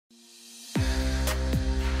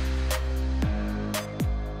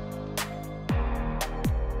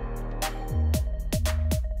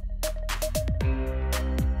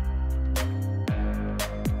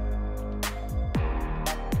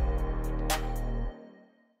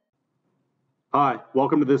Hi,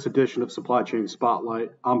 welcome to this edition of Supply Chain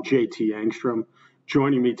Spotlight. I'm JT Engstrom.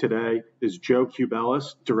 Joining me today is Joe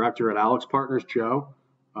Cubellis, Director at AlixPartners. Joe,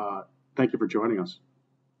 thank you for joining us.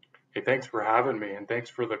 Hey, thanks for having me, and thanks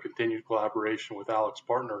for the continued collaboration with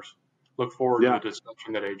AlixPartners. Look forward to the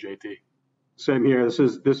discussion today, JT. Same here.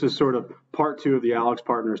 This is sort of part two of the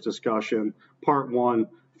AlixPartners discussion. Part one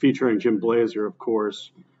featuring Jim Blazer, of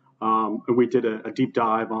course, and we did a deep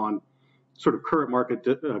dive on sort of current market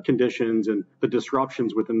conditions and the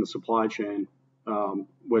disruptions within the supply chain,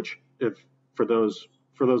 which, if for those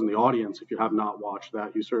in the audience, if you have not watched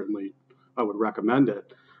that, you certainly I would recommend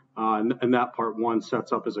it. And that part one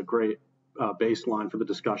sets up as a great baseline for the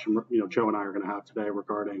discussion Joe and I are going to have today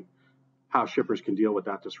regarding how shippers can deal with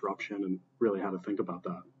that disruption and really how to think about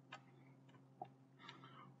that.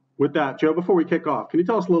 With that, Joe, before we kick off, can you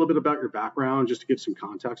tell us a little bit about your background just to give some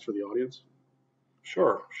context for the audience?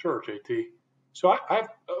 Sure, JT. So I have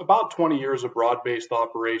about 20 years of broad-based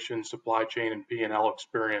operations, supply chain, and P&L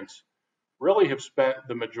experience. Really have spent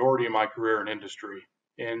the majority of my career in industry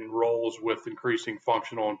in roles with increasing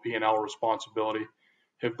functional and P&L responsibility.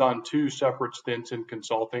 Have done 2 separate stints in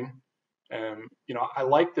consulting. I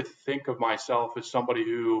like to think of myself as somebody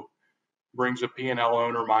who brings a P&L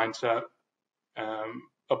owner mindset,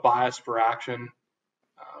 a bias for action,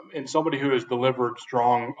 and somebody who has delivered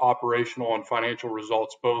strong operational and financial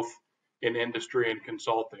results both in industry and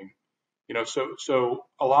consulting. So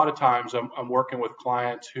a lot of times I'm working with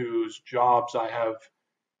clients whose jobs I have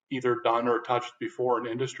either done or touched before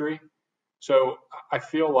in industry. So I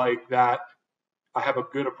feel like that I have a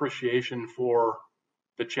good appreciation for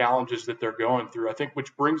the challenges that they're going through. I think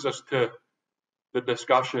which brings us to the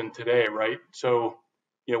discussion today, right? So,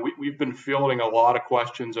 we've been fielding a lot of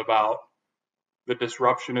questions about the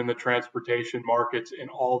disruption in the transportation markets and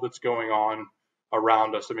all that's going on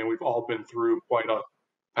around us. I mean, we've all been through quite a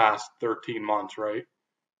past 13 months, right?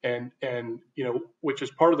 And which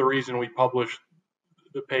is part of the reason we published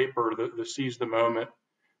the paper, the Seize the Moment,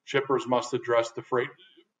 Shippers Must Address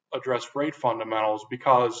Freight Fundamentals,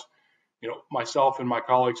 because, myself and my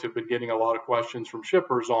colleagues have been getting a lot of questions from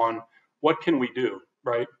shippers on what can we do,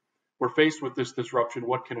 right? We're faced with this disruption.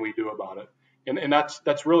 What can we do about it? And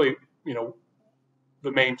that's really,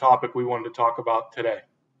 the main topic we wanted to talk about today.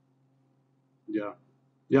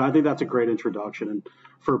 Yeah, I think that's a great introduction. And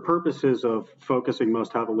for purposes of focusing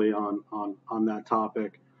most heavily on that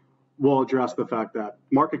topic, we'll address the fact that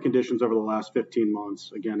market conditions over the last 15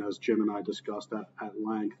 months, again, as Jim and I discussed at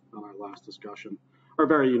length on our last discussion, are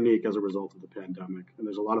very unique as a result of the pandemic. And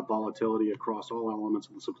there's a lot of volatility across all elements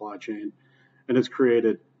of the supply chain. And it's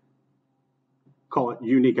created, call it,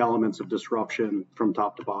 unique elements of disruption from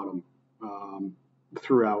top to bottom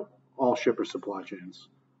throughout all shipper supply chains.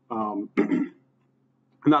 And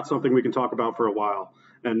that's something we can talk about for a while.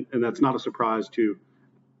 And that's not a surprise to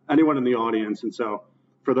anyone in the audience. And so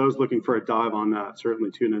for those looking for a dive on that, certainly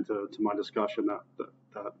tune into my discussion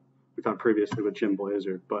that we've had previously with Jim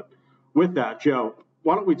Blazer. But with that, Joe,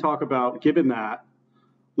 why don't we talk about, given that,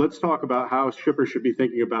 let's talk about how shippers should be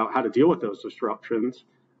thinking about how to deal with those disruptions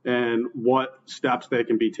and what steps they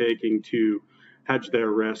can be taking to hedge their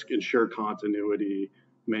risk, ensure continuity,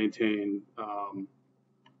 maintain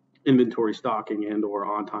inventory stocking and or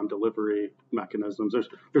on-time delivery mechanisms.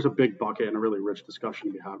 There's a big bucket and a really rich discussion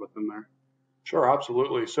to be had within there. Sure,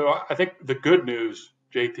 absolutely. So I think the good news,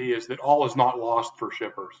 JT, is that all is not lost for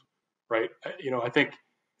shippers, right? I think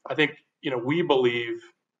we believe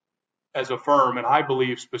as a firm, and I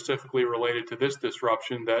believe specifically related to this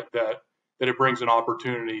disruption, that it brings an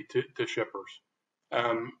opportunity to shippers.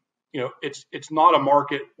 It's not a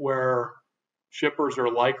market where shippers are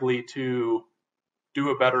likely to do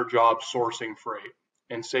a better job sourcing freight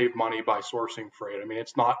and save money by sourcing freight. I mean,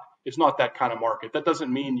 it's not that kind of market. That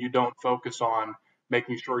doesn't mean you don't focus on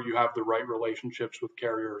making sure you have the right relationships with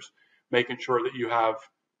carriers, making sure that you have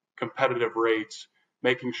competitive rates,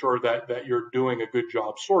 making sure that you're doing a good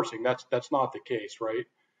job sourcing. That's not the case, right?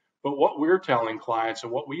 But what we're telling clients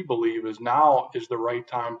and what we believe is now is the right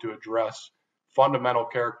time to address fundamental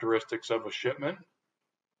characteristics of a shipment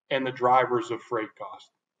and the drivers of freight cost.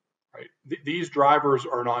 Right. These drivers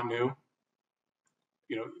are not new.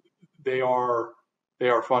 They are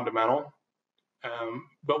fundamental.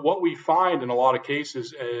 But what we find in a lot of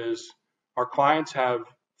cases is our clients have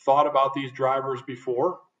thought about these drivers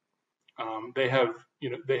before. They have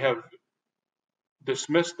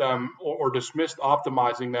dismissed them or dismissed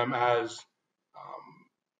optimizing them as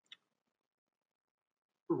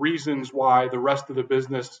reasons why the rest of the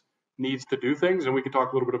business needs to do things, and we can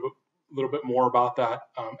talk a little bit more about that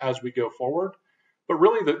as we go forward. But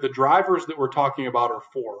really, the drivers that we're talking about are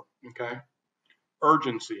 4. Okay,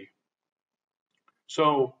 urgency.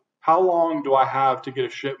 So how long do I have to get a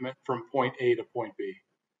shipment from point A to point B?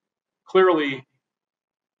 Clearly,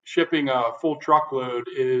 shipping a full truckload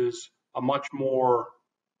is a much more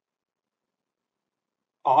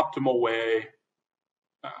optimal way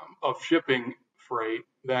of shipping freight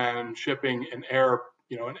than shipping an air,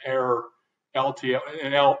 an air LTL,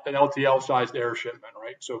 an LTL sized air shipment,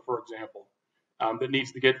 right? So for example, that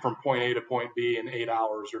needs to get from point A to point B in 8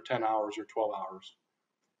 hours or 10 hours or 12 hours.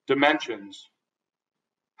 Dimensions,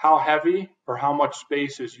 how heavy or how much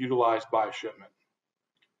space is utilized by a shipment.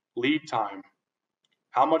 Lead time,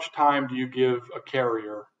 how much time do you give a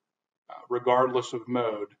carrier, regardless of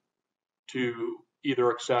mode, to either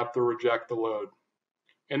accept or reject the load?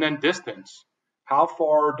 And then distance, how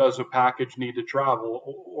far does a package need to travel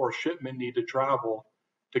or shipment need to travel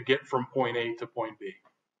to get from point A to point B?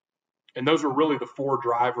 And those are really the four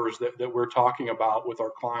drivers that we're talking about with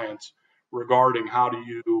our clients regarding how do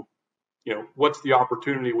you, what's the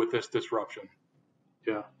opportunity with this disruption?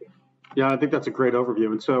 Yeah. Yeah, I think that's a great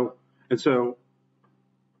overview. And so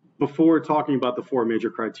before talking about the four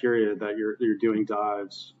major criteria that you're doing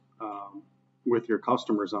dives with your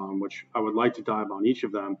customers on, which I would like to dive on each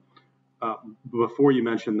of them, before you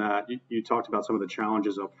mentioned that, you talked about some of the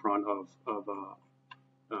challenges up front of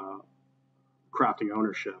crafting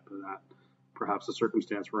ownership, and that perhaps the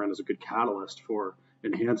circumstance we're in is a good catalyst for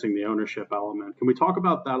enhancing the ownership element. Can we talk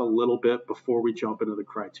about that a little bit before we jump into the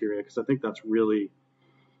criteria? Because I think that's really,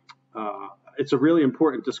 it's a really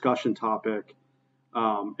important discussion topic,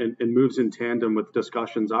 and moves in tandem with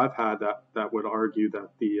discussions I've had that would argue that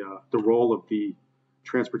the role of the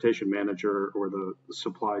transportation manager or the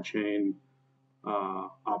supply chain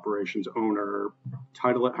operations owner,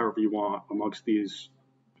 title it however you want, amongst these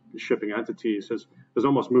shipping entities has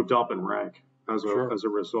almost moved up in rank as a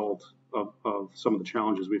result of some of the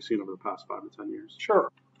challenges we've seen over the past 5 to 10 years. Sure.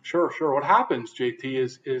 What happens, JT,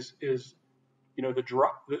 is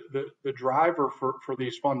the driver for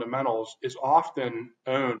these fundamentals is often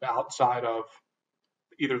owned outside of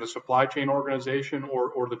either the supply chain organization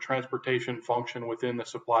or the transportation function within the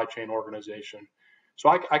supply chain organization. So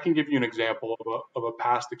I can give you an example of a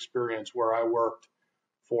past experience where I worked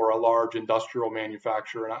for a large industrial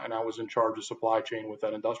manufacturer, and I was in charge of supply chain with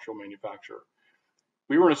that industrial manufacturer.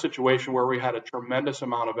 We were in a situation where we had a tremendous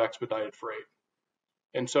amount of expedited freight.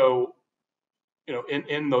 And so,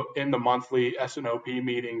 in the monthly S&OP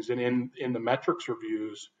meetings and in the metrics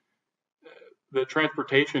reviews, the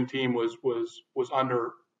transportation team was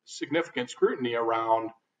under significant scrutiny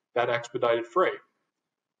around that expedited freight.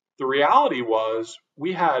 The reality was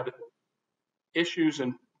we had issues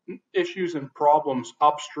and problems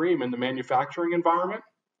upstream in the manufacturing environment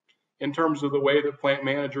in terms of the way that plant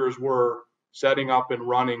managers were setting up and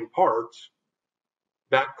running parts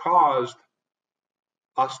that caused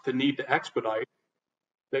us to need to expedite,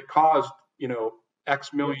 that caused,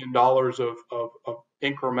 X million dollars of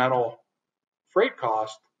incremental freight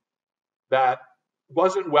cost that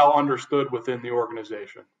wasn't well understood within the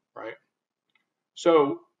organization, right?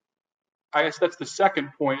 So I guess that's the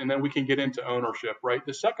second point, and then we can get into ownership, right?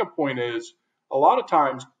 The second point is a lot of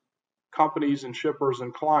times companies and shippers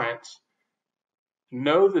and clients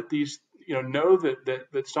know that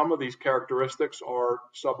that some of these characteristics are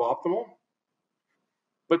suboptimal,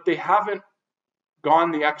 but they haven't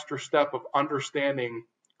gone the extra step of understanding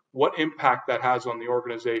what impact that has on the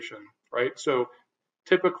organization, right? So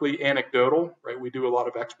typically anecdotal, right? We do a lot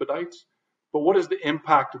of expedites, but what is the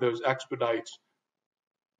impact of those expedites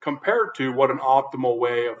compared to what an optimal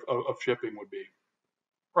way of shipping would be,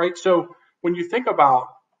 right? So when you think about,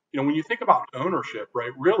 ownership,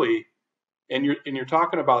 right, really, and you're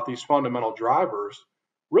talking about these fundamental drivers,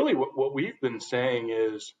 really what we've been saying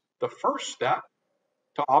is the first step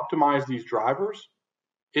to optimize these drivers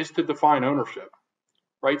is to define ownership,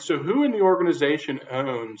 right? So who in the organization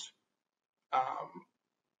owns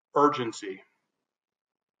urgency,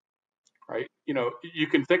 right? You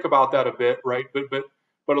can think about that a bit, right?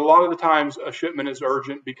 But a lot of the times a shipment is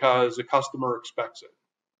urgent because a customer expects it,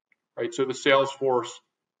 right? So the sales force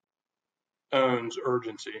owns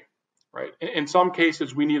urgency, right? In some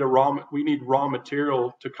cases, we need raw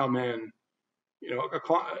material to come in.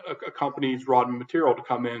 A company's raw material to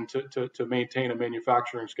come in to maintain a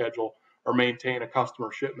manufacturing schedule or maintain a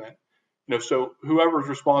customer shipment. So whoever's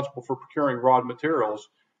responsible for procuring raw materials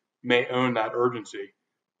may own that urgency.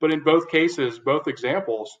 But in both cases, both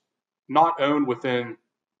examples, not owned within,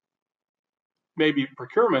 maybe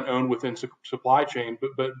procurement owned within supply chain,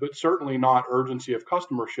 but certainly not urgency of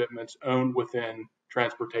customer shipments owned within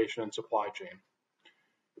transportation and supply chain.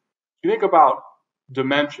 You think about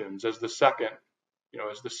dimensions as the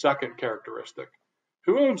second characteristic.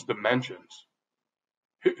 Who owns dimensions?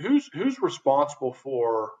 who's responsible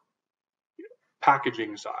for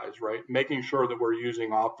packaging size, right? Making sure that we're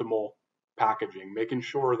using optimal packaging, making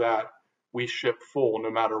sure that we ship full no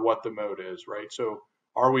matter what the mode is, right? So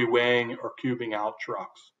are we weighing or cubing out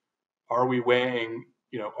trucks? Are we weighing,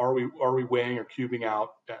 are we weighing or cubing out,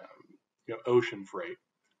 ocean freight?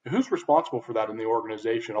 Who's responsible for that in the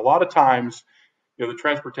organization? A lot of times, the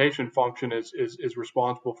transportation function is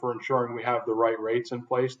responsible for ensuring we have the right rates in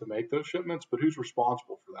place to make those shipments, but who's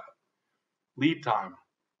responsible for that? Lead time,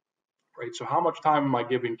 right? So how much time am I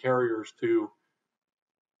giving carriers to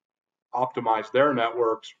optimize their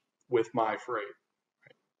networks with my freight?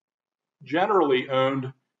 Right? Generally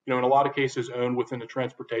owned, in a lot of cases owned within the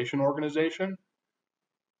transportation organization,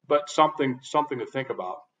 but something to think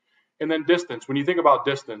about. And then distance. When you think about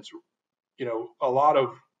distance, a lot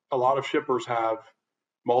of shippers have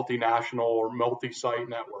multinational or multi-site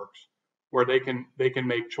networks where they can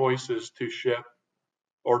make choices to ship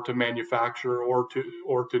or to manufacture or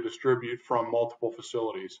to distribute from multiple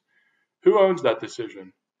facilities. Who owns that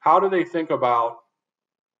decision? How do they think about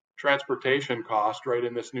transportation cost, right,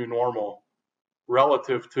 in this new normal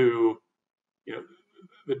relative to,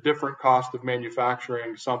 the different cost of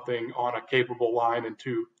manufacturing something on a capable line in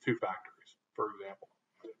two factories, for example,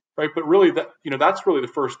 right? But really, that's really the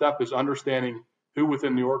first step, is understanding who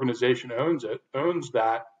within the organization owns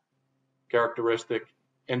that characteristic,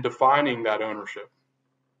 and defining that ownership.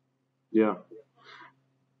 Yeah.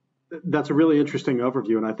 That's a really interesting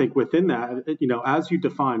overview. And I think within that, as you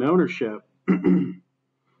define ownership,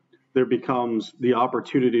 there becomes the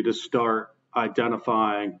opportunity to start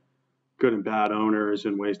identifying good and bad owners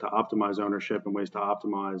and ways to optimize ownership and ways to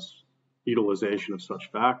optimize utilization of such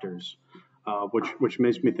factors, which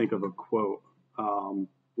makes me think of a quote,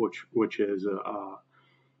 which is,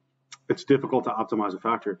 it's difficult to optimize a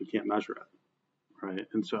factor if you can't measure it, right?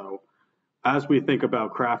 And so as we think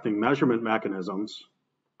about crafting measurement mechanisms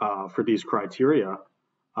for these criteria,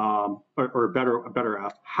 or better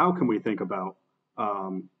asked, how can we think about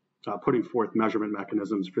putting forth measurement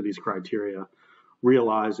mechanisms for these criteria,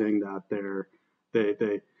 realizing that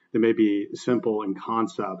they may be simple in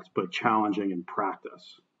concept but challenging in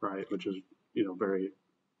practice, right? Which is very,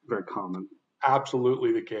 very common.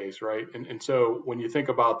 Absolutely the case, right? And so when you think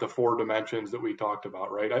about the 4 dimensions that we talked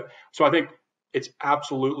about, right? So I think it's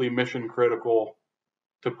absolutely mission critical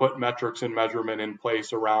to put metrics and measurement in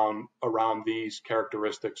place around these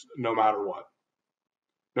characteristics, no matter what.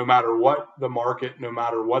 No matter what the market, no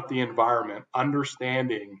matter what the environment,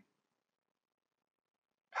 understanding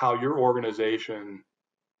how your organization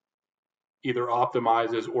either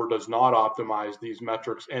optimizes or does not optimize these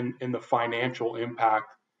metrics, and the financial impact,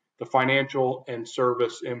 the financial and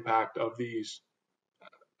service impact of these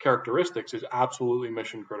characteristics is absolutely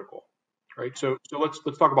mission critical, right? So let's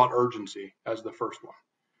talk about urgency as the first one.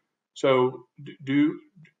 So do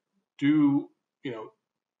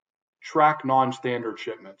track non-standard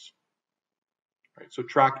shipments, right? So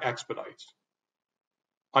track expedites.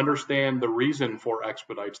 Understand the reason for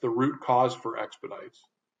expedites, the root cause for expedites.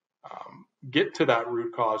 Get to that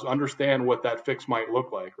root cause. Understand what that fix might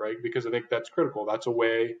look like, right? Because I think that's critical. That's a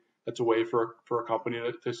way for a company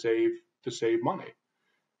to save money.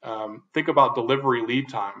 Think about delivery lead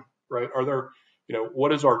time, right? Are there,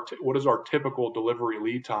 what is our typical delivery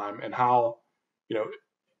lead time, and how,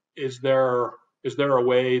 is there a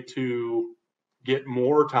way to get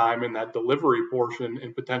more time in that delivery portion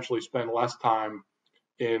and potentially spend less time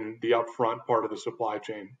in the upfront part of the supply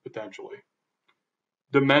chain potentially?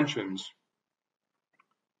 Dimensions.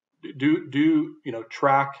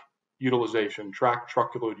 Track utilization, track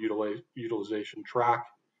truckload utilization, track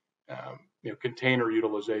container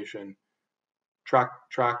utilization, track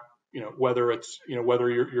whether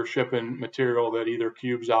you're shipping material that either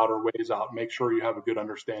cubes out or weighs out. Make sure you have a good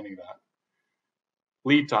understanding of that.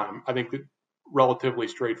 Lead time, I think that relatively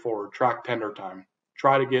straightforward. Track tender time.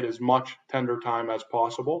 Try to get as much tender time as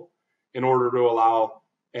possible in order to allow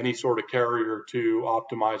any sort of carrier to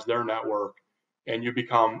optimize their network, and you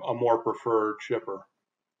become a more preferred shipper.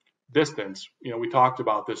 Distance, we talked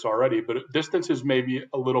about this already, but distance is maybe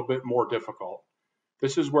a little bit more difficult.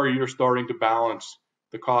 This is where you're starting to balance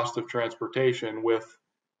the cost of transportation with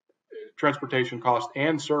transportation cost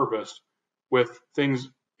and service with things,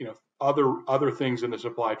 other things in the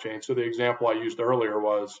supply chain. So the example I used earlier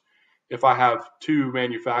was, if I have 2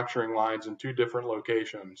 manufacturing lines in 2 different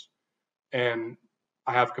locations and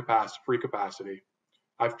I have free capacity,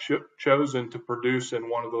 I've chosen to produce in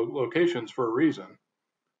one of the locations for a reason.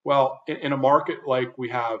 Well, in a market like we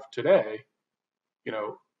have today,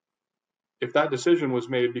 if that decision was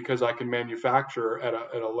made because I can manufacture at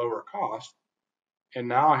a lower cost, and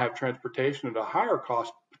now I have transportation at a higher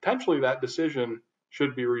cost, potentially that decision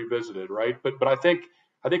should be revisited, right? But I think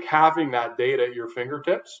having that data at your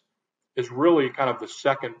fingertips is really kind of the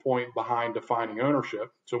second point behind defining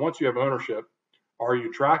ownership. So once you have ownership, are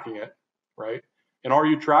you tracking it, right? And are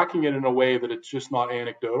you tracking it in a way that it's just not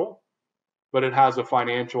anecdotal, but it has a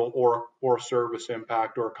financial or service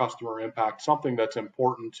impact or a customer impact, something that's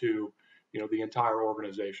important to the entire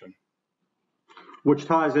organization. Which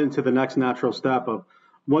ties into the next natural step of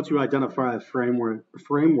once you identify a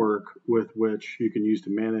framework with which you can use to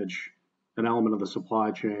manage an element of the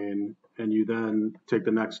supply chain, and you then take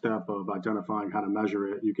the next step of identifying how to measure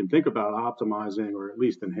it, you can think about optimizing or at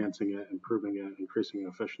least enhancing it, improving it, increasing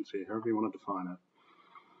efficiency, however you want to define it.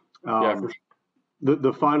 Yeah, for sure.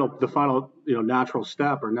 The final natural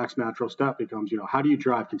step or next natural step becomes how do you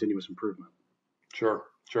drive continuous improvement? Sure.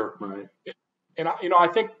 Right. And I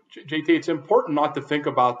think, JT, it's important not to think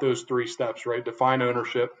about those three steps, right? Define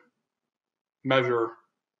ownership, measure,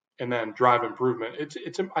 and then drive improvement.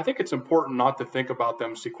 I think it's important not to think about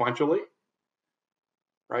them sequentially,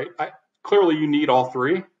 right? Clearly, you need all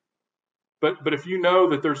three, but if you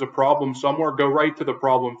know that there's a problem somewhere, go right to the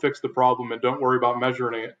problem, fix the problem, and don't worry about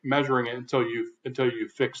measuring it until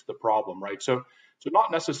you've fixed the problem, right? So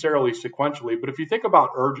not necessarily sequentially, but if you think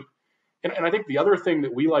about urgent. And I think the other thing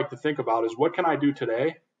that we like to think about is what can I do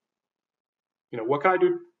today? What can I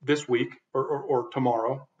do this week or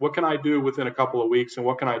tomorrow? What can I do within a couple of weeks? And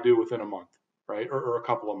what can I do within a month, right? Or a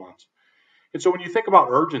couple of months. And so when you think about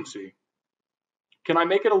urgency, can I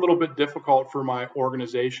make it a little bit difficult for my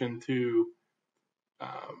organization to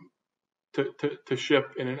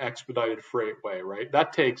ship in an expedited freight way, right?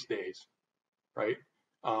 That takes days, right?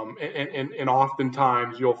 And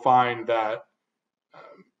oftentimes you'll find that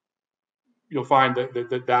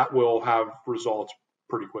that will have results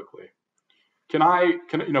pretty quickly. Can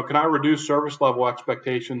I reduce service level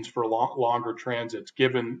expectations for longer transits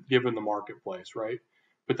given the marketplace, right?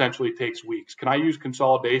 Potentially takes weeks. Can I use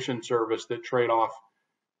consolidation service that trade off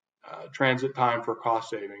transit time for cost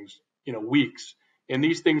savings? Weeks. And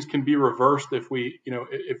these things can be reversed if we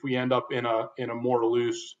end up in a more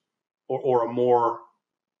loose or a more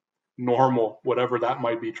normal, whatever that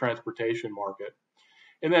might be, transportation market.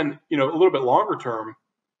 And then, a little bit longer term,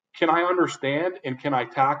 can I understand and can I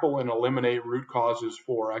tackle and eliminate root causes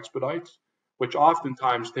for expedites, which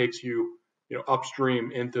oftentimes takes you,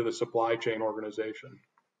 upstream into the supply chain organization.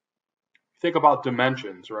 Think about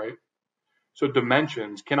dimensions, right? So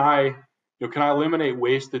dimensions, can I eliminate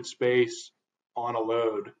wasted space on a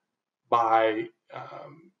load by,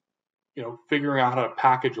 figuring out how to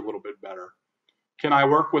package a little bit better? Can I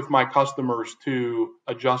work with my customers to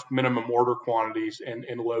adjust minimum order quantities and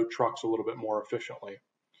load trucks a little bit more efficiently?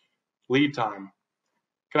 Lead time.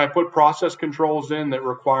 Can I put process controls in that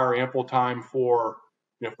require ample time for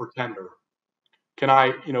tender? Can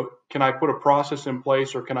I put a process in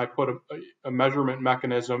place, or can I put a measurement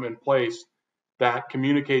mechanism in place that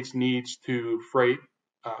communicates needs to freight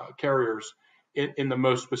carriers in the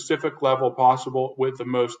most specific level possible with the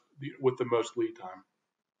most lead time?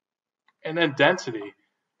 And then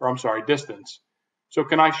distance. So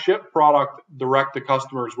can I ship product direct to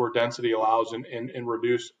customers where density allows and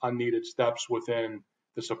reduce unneeded steps within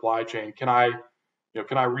the supply chain? Can I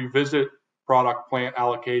revisit product plant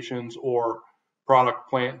allocations or product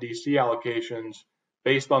plant DC allocations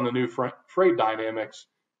based on the new freight dynamics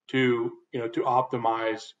to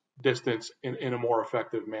optimize distance in a more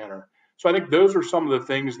effective manner? So I think those are some of the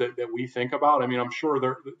things that we think about. I mean, I'm sure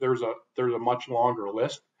there's a much longer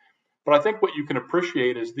list. But I think what you can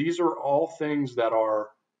appreciate is these are all things that are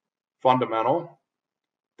fundamental.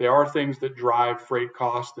 They are things that drive freight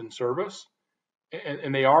cost and service,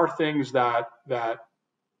 and they are things that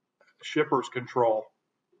shippers control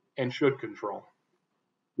and should control.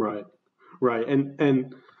 Right,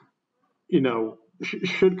 and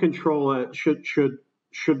should control it.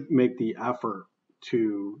 Should make the effort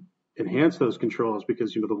to enhance those controls,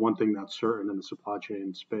 because the one thing that's certain in the supply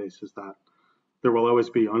chain space is that there will always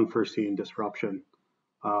be unforeseen disruption.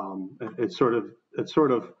 It's sort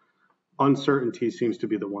of uncertainty seems to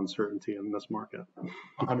be the one certainty in this market.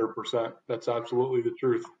 100%. That's absolutely the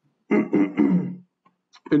truth.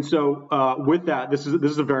 And so with that, this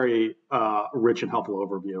is a very rich and helpful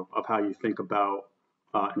overview of how you think about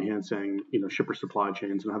enhancing shipper supply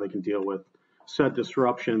chains and how they can deal with said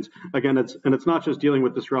disruptions. Again, it's not just dealing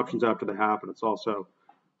with disruptions after they happen. It's also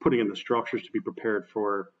putting in the structures to be prepared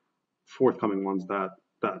for forthcoming ones that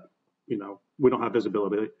we don't have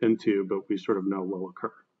visibility into, but we sort of know will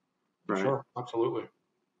occur. Right? Sure, absolutely.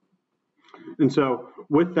 And so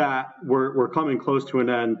with that, we're coming close to an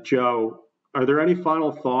end. Joe, Are there any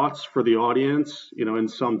final thoughts for the audience, in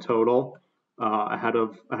sum total, ahead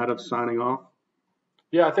of signing off?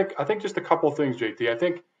 Yeah, I think just a couple of things, JT.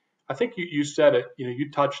 I think you said it.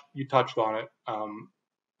 You touched on it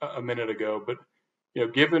a minute ago, but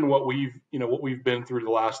given what we've been through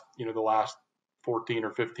the last 14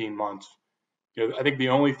 or 15 months, I think the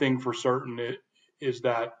only thing for certain is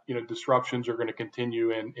that disruptions are going to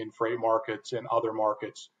continue in freight markets and other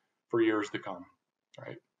markets for years to come,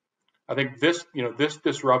 right? I think this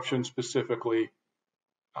disruption specifically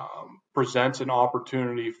presents an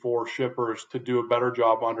opportunity for shippers to do a better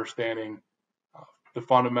job understanding the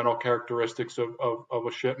fundamental characteristics of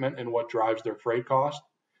a shipment and what drives their freight cost.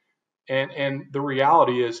 And the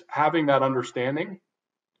reality is, having that understanding,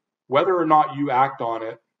 whether or not you act on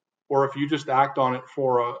it, or if you just act on it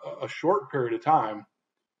for a short period of time,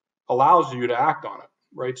 allows you to act on it,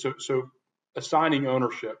 right? So assigning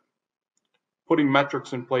ownership, putting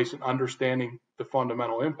metrics in place, and understanding the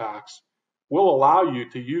fundamental impacts will allow you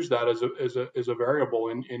to use that as a variable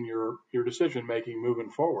in your decision making moving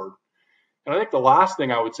forward. And I think the last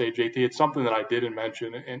thing I would say, JT, it's something that I didn't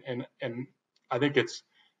mention, and I think it's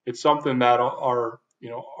something that our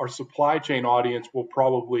supply chain audience will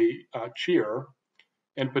probably cheer,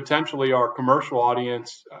 and potentially our commercial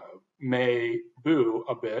audience may boo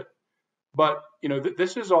a bit. But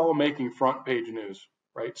this is all making front page news,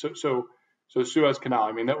 right? So Suez Canal,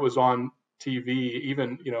 I mean, that was on TV.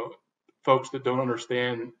 Even folks that don't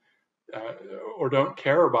understand or don't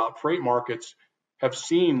care about freight markets have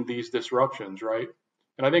seen these disruptions, right?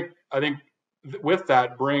 And I think with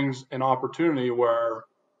that brings an opportunity where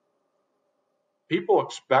people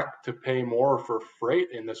expect to pay more for freight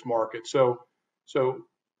in this market. So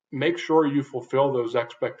make sure you fulfill those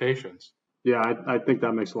expectations. Yeah, I think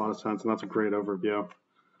that makes a lot of sense, and that's a great overview.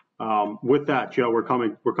 With that, Joe, we're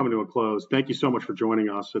coming to a close. Thank you so much for joining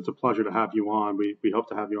us. It's a pleasure to have you on. We hope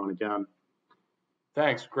to have you on again.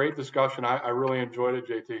 Thanks. Great discussion. I really enjoyed it,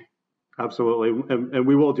 JT. Absolutely, and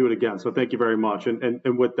we will do it again. So thank you very much. And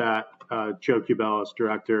with that, Joe Cubellis,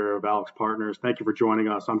 Director of AlixPartners, thank you for joining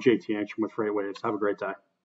us. I'm JT Engstrom with FreightWaves. Have a great day.